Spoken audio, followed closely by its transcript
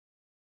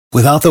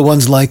Without the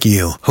ones like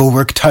you, who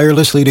work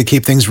tirelessly to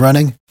keep things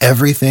running,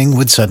 everything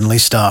would suddenly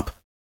stop.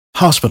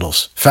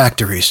 Hospitals,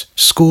 factories,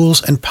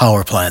 schools, and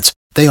power plants,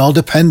 they all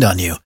depend on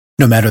you.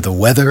 No matter the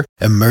weather,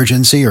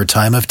 emergency, or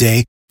time of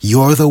day,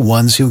 you're the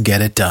ones who get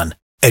it done.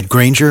 At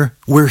Grainger,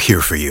 we're here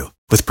for you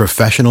with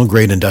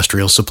professional-grade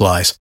industrial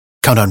supplies.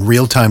 Count on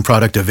real-time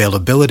product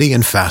availability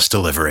and fast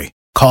delivery.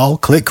 Call,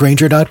 click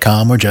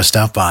Grainger.com, or just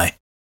stop by.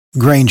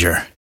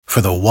 Grainger, for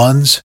the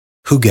ones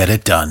who get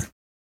it done.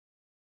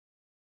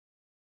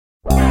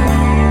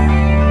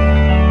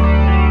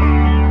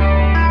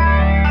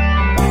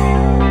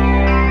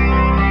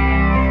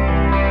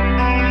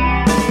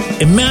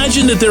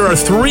 Imagine that there are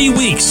 3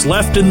 weeks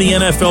left in the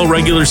NFL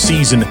regular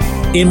season.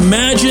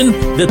 Imagine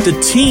that the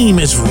team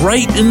is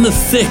right in the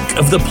thick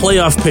of the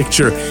playoff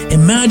picture.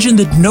 Imagine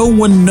that no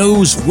one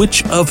knows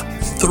which of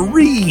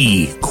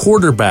 3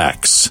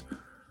 quarterbacks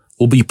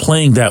will be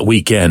playing that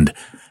weekend.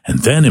 And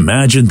then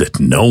imagine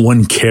that no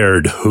one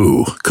cared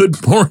who.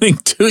 Good morning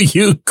to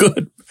you.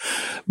 Good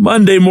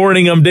Monday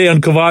morning. I'm Dejan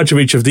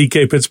Kovacevic of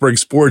DK Pittsburgh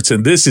Sports,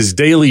 and this is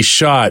Daily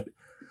Shot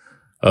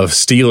of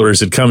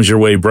Steelers. It comes your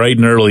way bright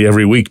and early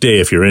every weekday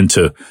if you're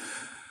into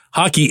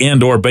hockey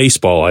and or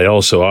baseball. I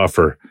also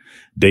offer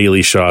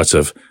daily shots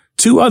of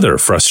 2 other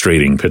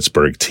frustrating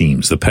Pittsburgh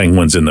teams, the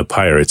Penguins and the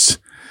Pirates,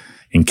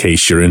 in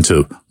case you're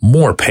into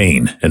more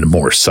pain and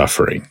more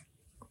suffering.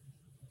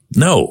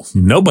 No,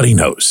 nobody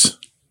knows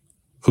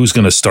who's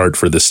going to start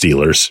for the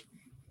Steelers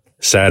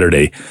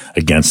Saturday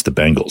against the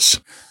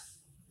Bengals.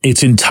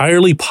 It's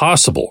entirely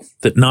possible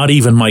that not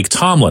even Mike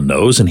Tomlin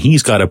knows, and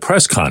he's got a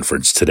press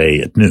conference today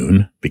at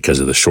noon because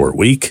of the short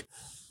week,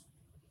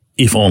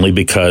 if only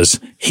because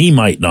he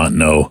might not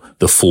know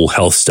the full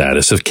health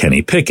status of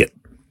Kenny Pickett.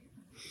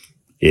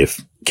 If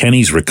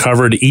Kenny's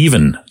recovered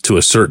even to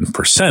a certain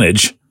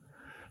percentage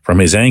from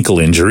his ankle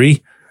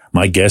injury,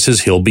 my guess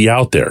is he'll be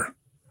out there.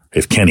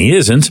 If Kenny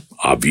isn't,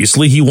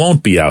 obviously he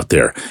won't be out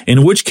there,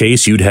 in which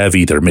case you'd have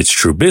either Mitch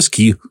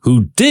Trubisky,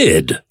 who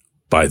did,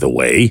 by the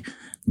way,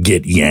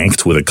 get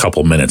yanked with a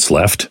couple minutes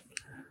left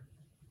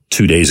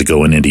 2 days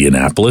ago in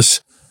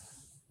Indianapolis.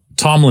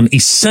 Tomlin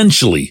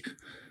essentially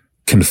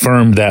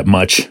confirmed that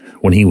much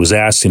when he was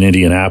asked in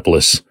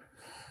Indianapolis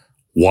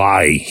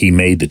why he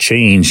made the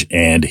change,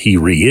 and he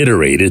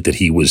reiterated that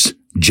he was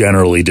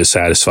generally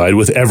dissatisfied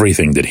with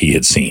everything that he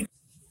had seen.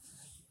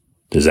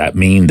 Does that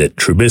mean that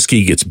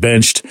Trubisky gets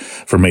benched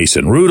for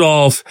Mason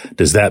Rudolph?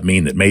 Does that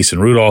mean that Mason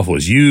Rudolph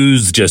was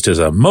used just as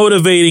a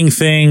motivating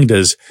thing?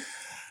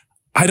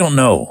 I don't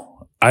know.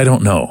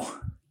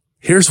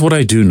 Here's what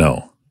I do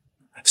know.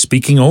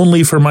 Speaking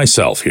only for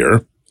myself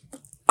here,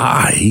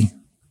 I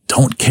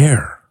don't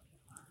care.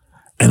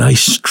 And I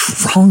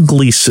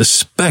strongly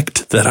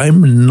suspect that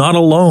I'm not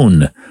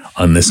alone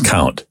on this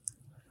count.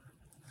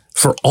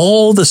 For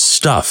all the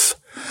stuff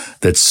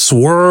that's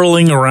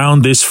swirling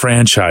around this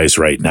franchise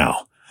right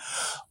now,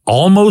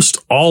 almost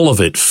all of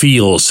it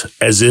feels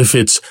as if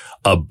it's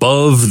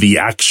above the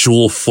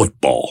actual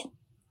football.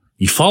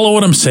 You follow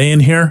what I'm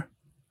saying here?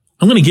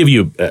 I'm going to give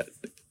you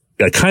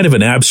a kind of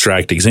an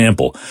abstract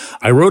example.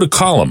 I wrote a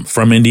column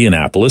from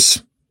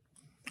Indianapolis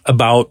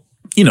about,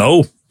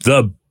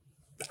 the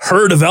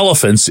herd of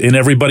elephants in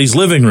everybody's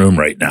living room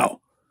right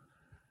now.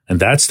 And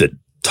that's that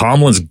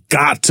Tomlin's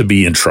got to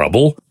be in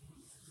trouble.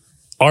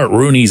 Art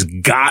Rooney's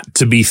got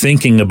to be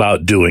thinking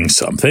about doing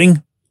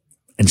something.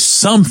 And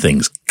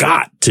something's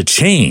got to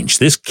change.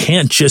 This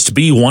can't just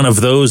be one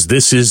of those,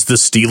 this is the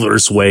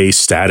Steelers way,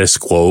 status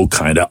quo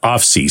kind of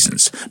off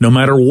seasons, no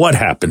matter what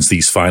happens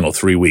these final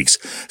 3 weeks.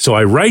 So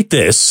I write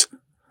this,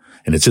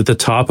 and it's at the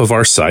top of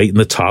our site and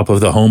the top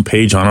of the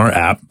homepage on our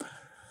app.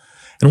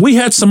 And we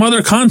had some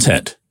other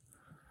content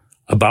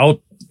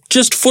about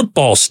just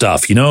football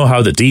stuff. You know,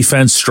 how the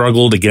defense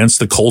struggled against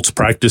the Colts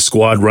practice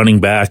squad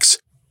running backs,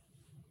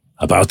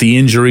 about the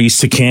injuries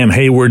to Cam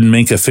Hayward and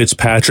Minkah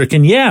Fitzpatrick.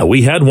 And yeah,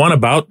 we had one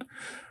about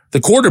the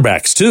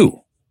quarterbacks too.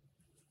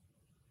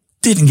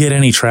 Didn't get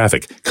any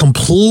traffic.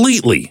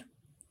 Completely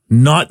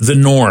not the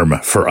norm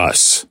for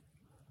us.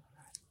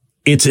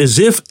 It's as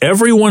if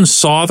everyone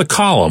saw the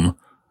column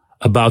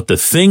about the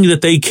thing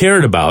that they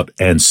cared about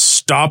and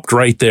stopped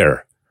right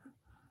there.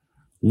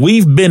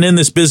 We've been in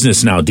this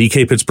business now,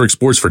 DK Pittsburgh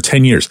Sports, for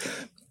 10 years.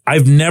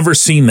 I've never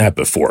seen that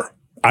before.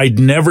 I'd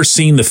never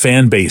seen the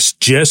fan base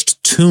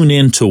just tune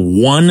into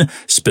one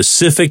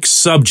specific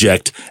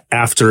subject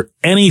after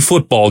any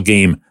football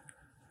game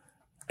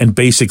and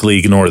basically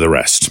ignore the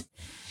rest.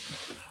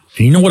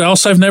 And you know what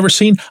else I've never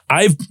seen?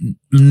 I've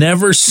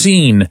never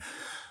seen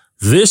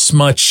this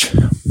much.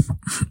 I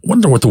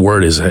wonder what the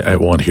word is I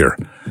want here.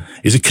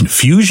 Is it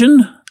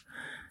confusion?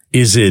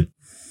 Is it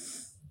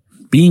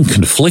being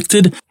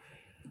conflicted?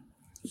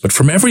 But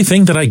from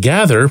everything that I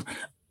gather,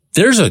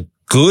 there's a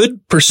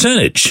good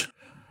percentage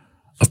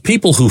of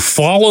people who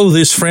follow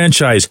this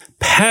franchise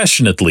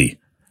passionately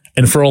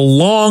and for a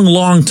long,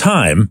 long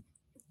time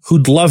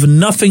who'd love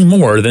nothing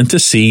more than to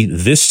see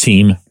this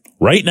team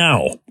right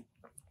now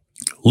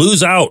lose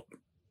to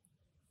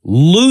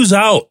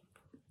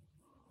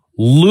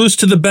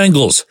the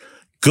Bengals,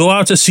 Go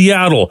out to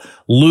Seattle,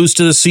 lose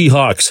to the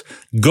Seahawks.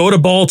 Go to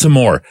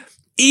Baltimore.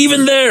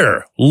 Even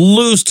there,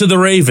 lose to the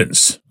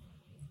Ravens.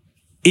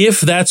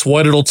 If that's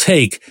what it'll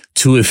take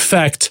to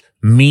effect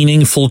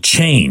meaningful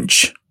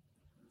change.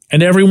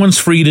 And everyone's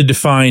free to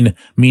define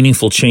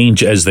meaningful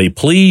change as they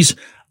please.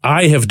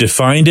 I have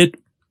defined it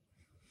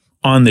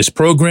on this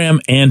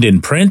program and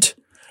in print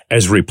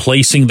as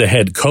replacing the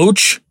head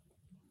coach.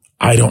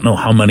 I don't know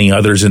how many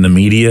others in the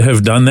media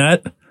have done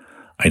that.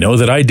 I know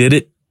that I did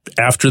it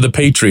after the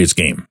Patriots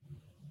game,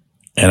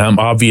 and I'm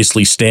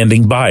obviously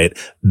standing by it.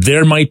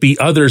 There might be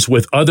others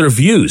with other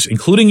views,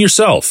 including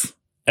yourself,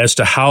 as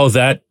to how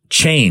that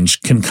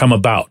change can come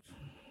about.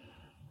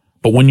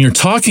 But when you're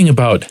talking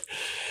about,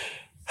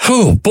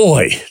 oh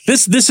boy,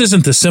 this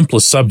isn't the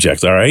simplest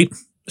subject, all right?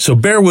 So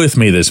bear with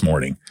me this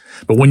morning.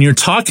 But when you're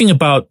talking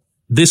about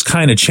this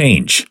kind of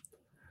change,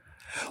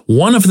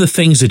 one of the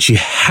things that you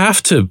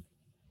have to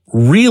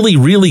really,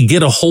 really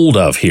get a hold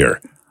of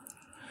here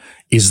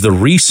is the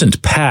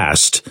recent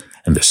past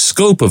and the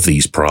scope of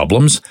these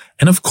problems,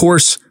 and of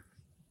course,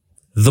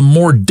 the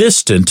more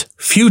distant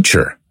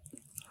future.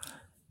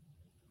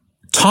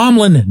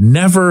 Tomlin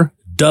never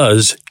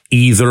does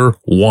either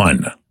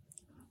one.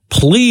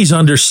 Please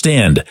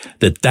understand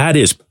that that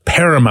is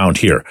paramount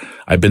here.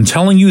 I've been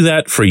telling you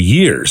that for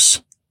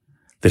years,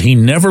 that he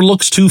never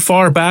looks too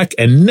far back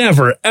and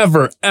never,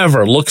 ever,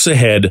 ever looks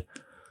ahead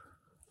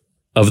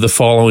of the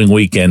following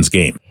weekend's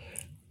game.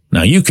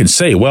 Now, you can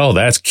say, well,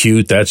 that's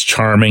cute, that's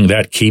charming,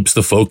 that keeps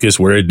the focus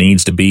where it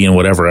needs to be and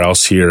whatever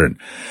else here.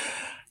 And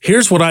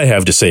here's what I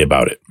have to say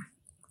about it.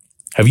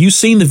 Have you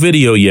seen the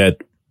video yet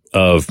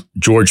of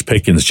George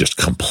Pickens just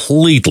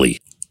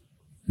completely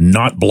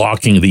not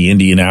blocking the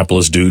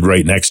Indianapolis dude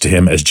right next to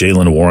him as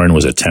Jaylen Warren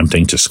was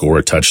attempting to score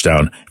a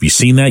touchdown? Have you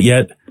seen that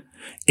yet?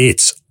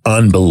 It's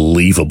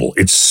unbelievable.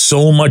 It's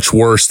so much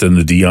worse than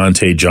the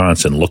Deontay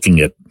Johnson looking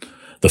at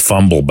the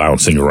fumble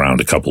bouncing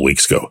around a couple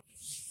weeks ago.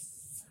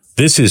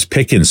 This is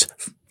Pickens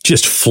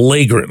just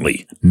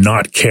flagrantly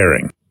not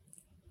caring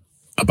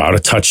about a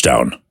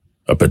touchdown,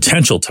 a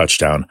potential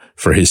touchdown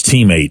for his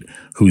teammate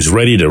who's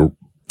ready to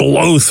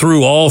blow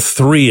through all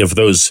three of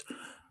those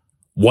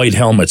white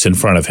helmets in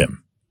front of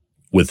him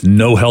with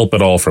no help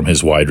at all from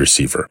his wide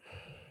receiver.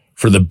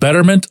 For the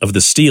betterment of the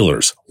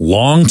Steelers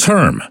long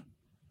term,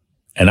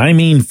 and I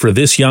mean for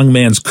this young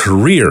man's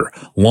career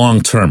long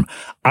term,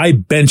 I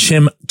bench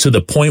him to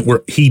the point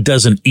where he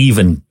doesn't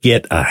even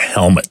get a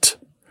helmet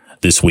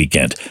this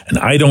weekend. And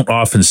I don't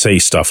often say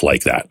stuff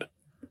like that.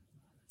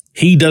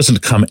 He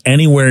doesn't come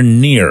anywhere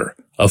near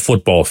a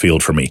football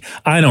field for me.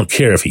 I don't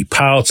care if he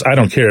pouts. I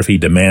don't care if he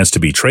demands to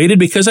be traded,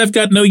 because I've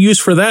got no use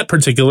for that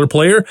particular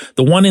player,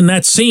 the one in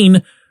that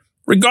scene,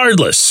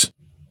 regardless.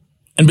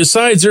 And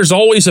besides, there's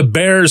always a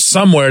Bears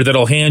somewhere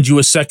that'll hand you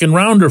a second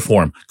rounder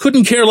for him.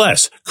 Couldn't care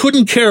less.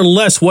 Couldn't care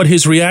less what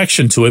his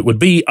reaction to it would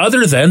be,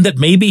 other than that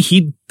maybe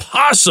he'd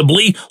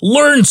possibly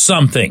learn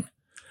something.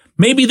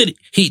 Maybe that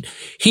he'd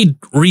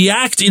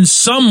react in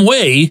some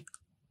way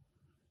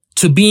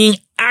to being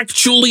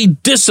actually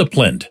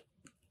disciplined.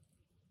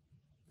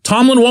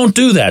 Tomlin won't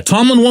do that.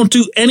 Tomlin won't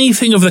do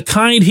anything of the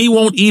kind. He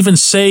won't even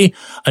say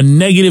a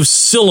negative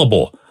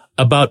syllable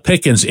about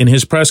Pickens in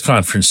his press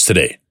conference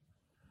today.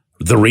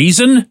 The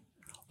reason?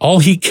 All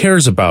he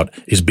cares about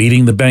is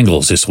beating the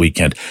Bengals this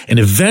weekend. And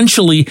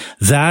eventually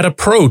that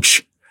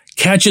approach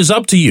catches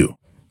up to you.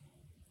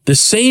 The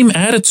same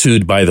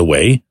attitude, by the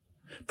way,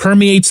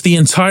 permeates the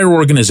entire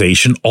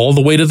organization all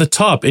the way to the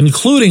top,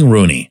 including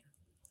Rooney.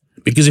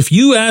 Because if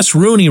you ask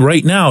Rooney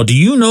right now, do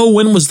you know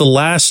when was the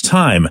last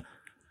time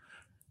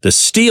the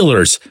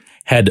Steelers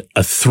had a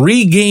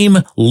 3-game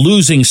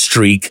losing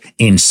streak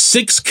in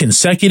 6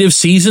 consecutive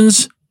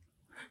seasons?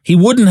 He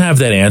wouldn't have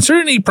that answer,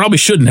 and he probably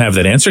shouldn't have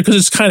that answer because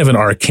it's kind of an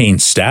arcane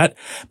stat,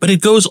 but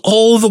it goes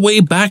all the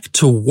way back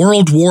to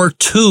World War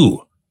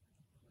II.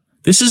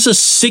 This is a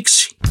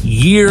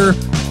 6-year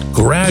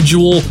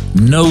gradual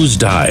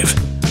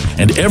nosedive.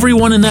 And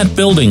everyone in that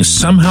building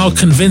somehow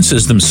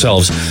convinces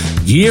themselves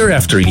year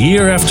after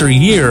year after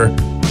year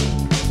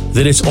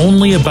that it's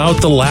only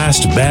about the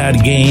last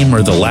bad game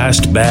or the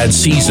last bad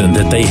season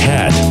that they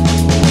had.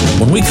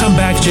 When we come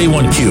back,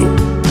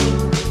 J1Q.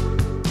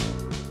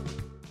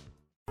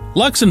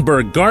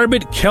 Luxembourg,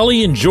 Garbett,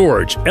 Kelly &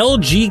 George.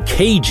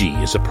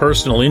 LGKG is a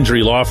personal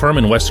injury law firm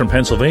in Western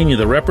Pennsylvania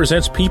that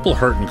represents people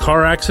hurt in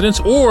car accidents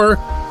or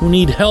who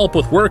need help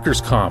with workers'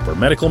 comp or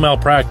medical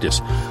malpractice.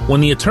 When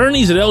the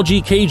attorneys at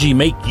LGKG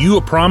make you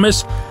a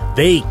promise,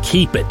 they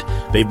keep it.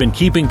 They've been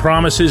keeping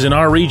promises in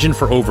our region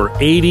for over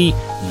 80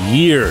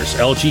 years.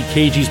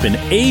 LGKG's been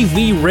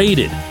AV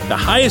rated, the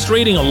highest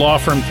rating a law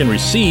firm can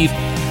receive,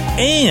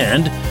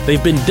 and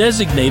they've been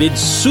designated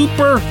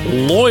super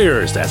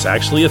lawyers. That's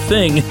actually a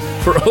thing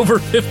for over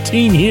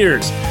 15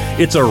 years.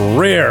 It's a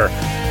rare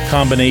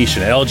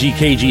combination.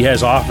 LGKG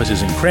has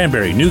offices in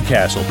Cranberry,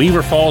 Newcastle,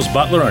 Beaver Falls,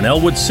 Butler, and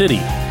Elwood City.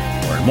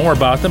 Learn more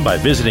about them by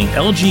visiting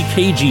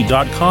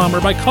lgkg.com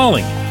or by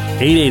calling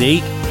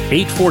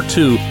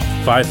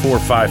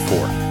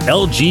 888-842-5454.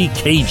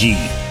 LGKG.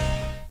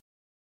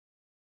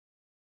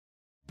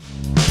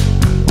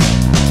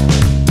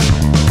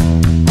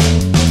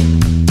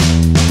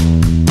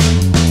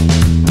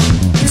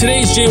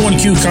 Today's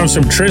J1Q comes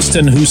from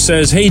Tristan, who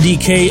says, "Hey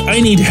DK,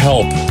 I need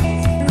help.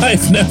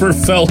 I've never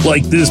felt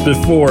like this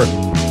before,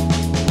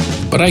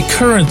 but I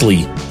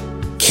currently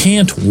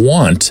can't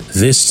want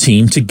this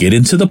team to get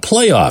into the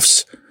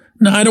playoffs.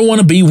 Now, I don't want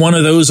to be one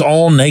of those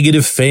all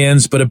negative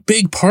fans, but a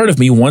big part of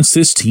me wants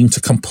this team to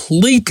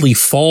completely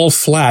fall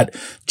flat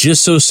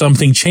just so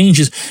something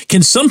changes.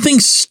 Can something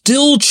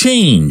still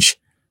change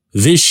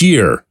this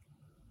year?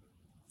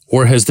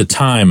 Or has the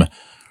time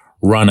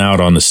run out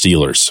on the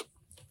Steelers?"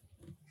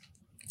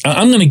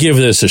 I'm going to give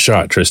this a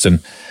shot, Tristan.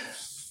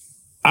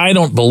 I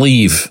don't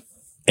believe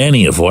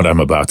any of what I'm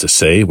about to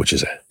say, which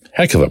is a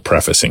heck of a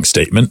prefacing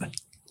statement.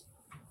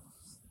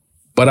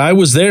 But I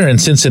was there in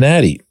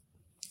Cincinnati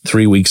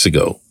 3 weeks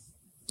ago,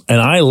 and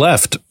I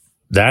left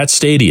that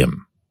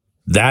stadium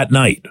that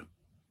night,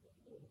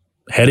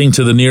 heading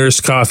to the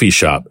nearest coffee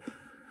shop,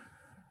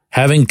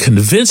 having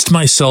convinced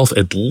myself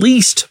at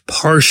least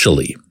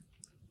partially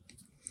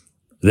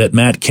that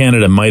Matt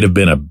Canada might have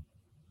been a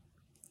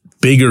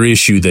bigger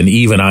issue than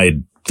even I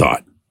had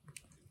thought.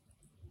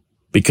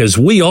 Because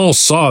we all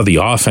saw the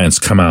offense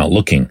come out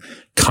looking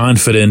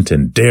confident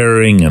and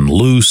daring and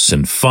loose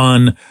and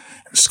fun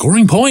and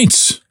scoring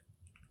points.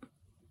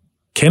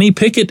 Kenny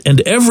Pickett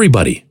and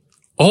everybody,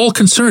 all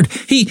concerned.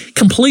 He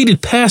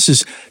completed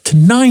passes to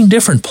 9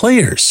 different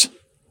players.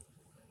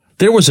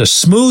 There was a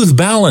smooth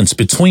balance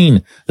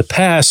between the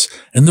pass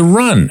and the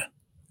run.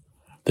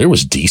 There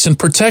was decent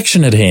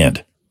protection at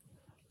hand.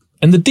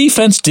 And the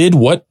defense did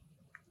what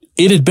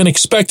it had been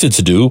expected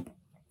to do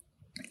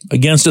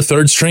against a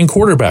third-string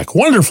quarterback.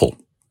 Wonderful.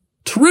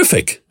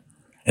 Terrific.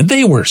 And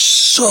they were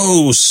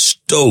so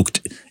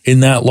stoked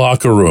in that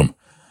locker room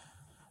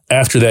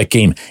after that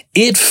game.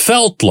 It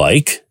felt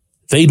like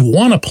they'd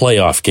won a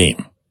playoff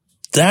game.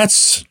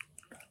 That's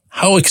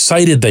how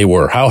excited they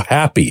were, how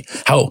happy,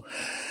 how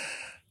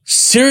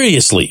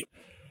seriously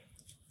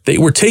they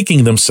were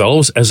taking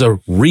themselves as a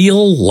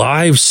real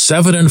live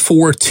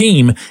 7-4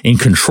 team in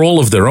control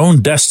of their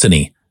own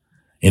destiny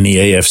in the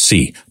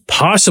AFC,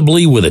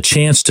 possibly with a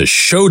chance to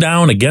show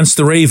down against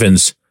the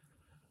Ravens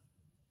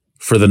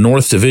for the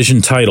North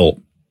Division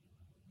title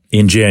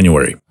in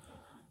January.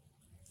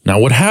 Now,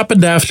 what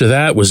happened after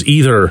that was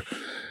either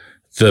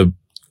the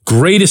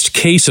greatest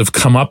case of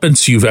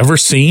comeuppance you've ever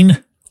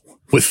seen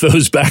with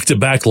those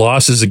back-to-back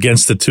losses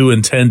against the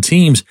 2-10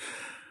 teams,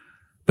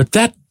 but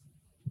that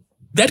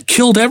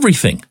killed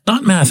everything,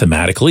 not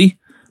mathematically,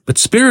 but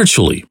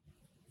spiritually.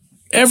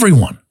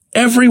 Everyone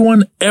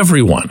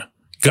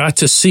got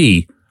to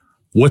see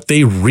what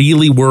they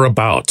really were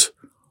about.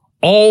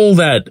 All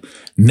that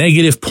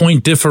negative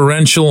point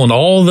differential and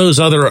all those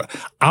other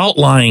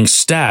outlying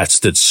stats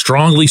that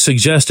strongly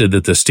suggested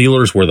that the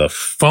Steelers were the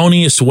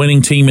phoniest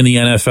winning team in the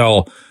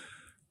NFL,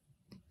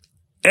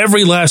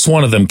 every last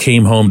one of them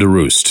came home to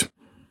roost.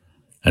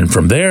 And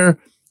from there,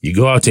 you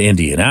go out to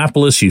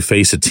Indianapolis, you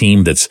face a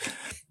team that's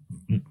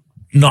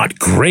not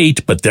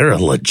great, but they're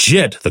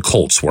legit. The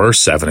Colts were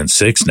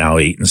 7-6, now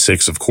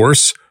 8-6, of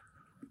course.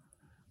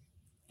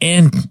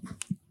 And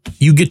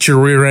you get your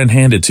rear end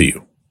handed to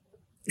you.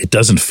 It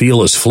doesn't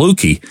feel as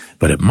fluky,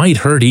 but it might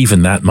hurt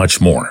even that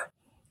much more.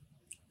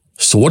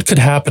 So what could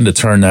happen to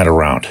turn that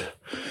around?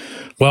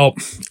 Well,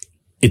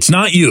 it's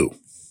not you.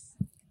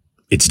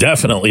 It's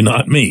definitely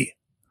not me.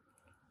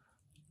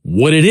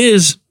 What it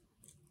is,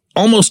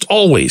 almost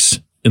always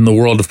in the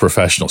world of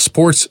professional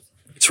sports,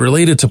 it's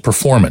related to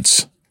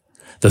performance.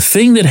 The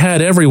thing that had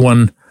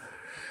everyone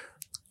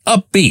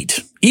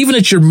upbeat, even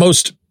at your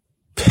most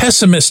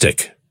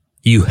pessimistic,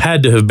 you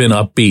had to have been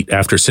upbeat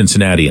after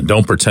Cincinnati, and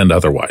don't pretend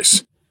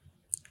otherwise.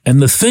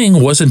 And the thing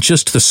wasn't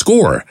just the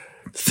score.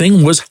 The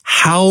thing was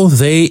how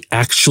they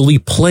actually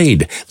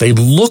played. They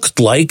looked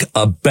like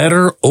a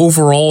better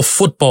overall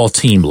football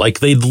team,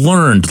 like they'd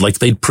learned, like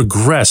they'd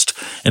progressed.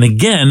 And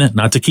again,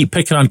 not to keep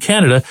picking on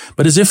Canada,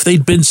 but as if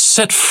they'd been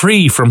set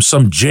free from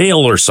some jail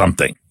or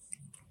something.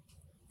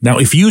 Now,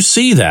 if you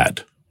see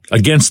that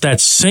against that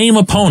same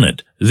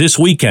opponent this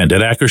weekend at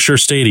Acrisure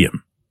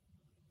Stadium,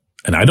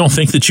 and I don't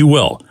think that you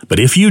will, but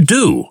if you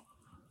do,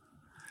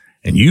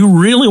 and you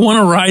really want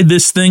to ride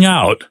this thing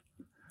out,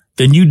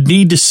 then you'd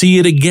need to see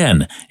it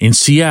again in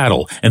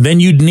Seattle, and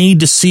then you'd need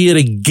to see it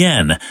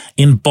again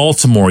in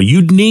Baltimore.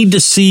 You'd need to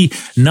see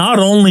not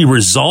only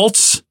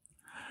results,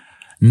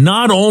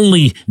 not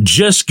only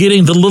just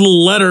getting the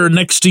little letter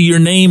next to your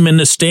name in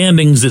the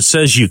standings that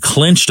says you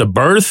clinched a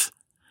berth,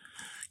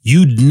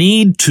 you'd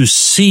need to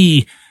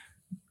see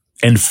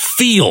and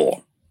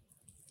feel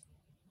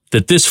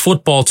that this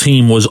football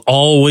team was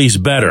always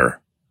better,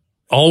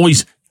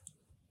 always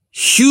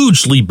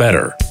hugely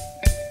better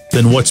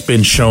than what's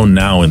been shown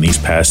now in these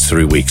past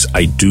 3 weeks.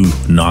 I do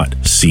not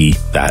see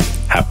that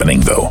happening,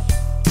 though.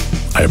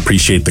 I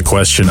appreciate the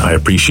question. I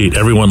appreciate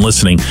everyone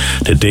listening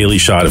to Daily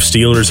Shot of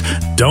Steelers.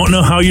 Don't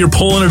know how you're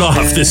pulling it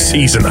off this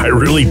season. I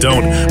really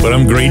don't, but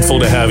I'm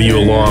grateful to have you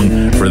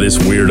along for this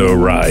weirdo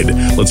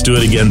ride. Let's do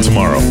it again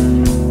tomorrow.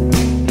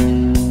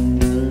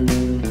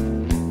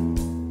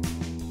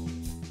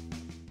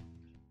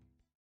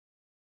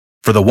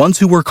 For the ones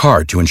who work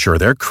hard to ensure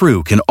their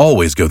crew can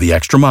always go the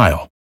extra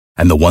mile,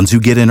 and the ones who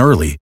get in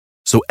early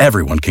so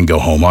everyone can go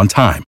home on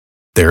time.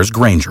 There's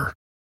Grainger,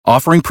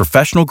 offering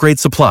professional-grade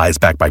supplies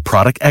backed by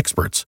product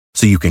experts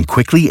so you can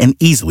quickly and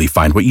easily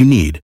find what you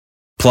need.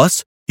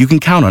 Plus, you can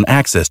count on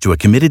access to a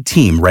committed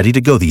team ready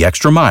to go the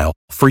extra mile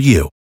for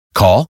you.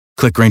 Call,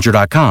 click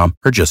Grainger.com,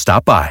 or just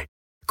stop by.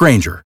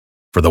 Grainger,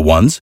 for the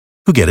ones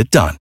who get it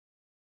done.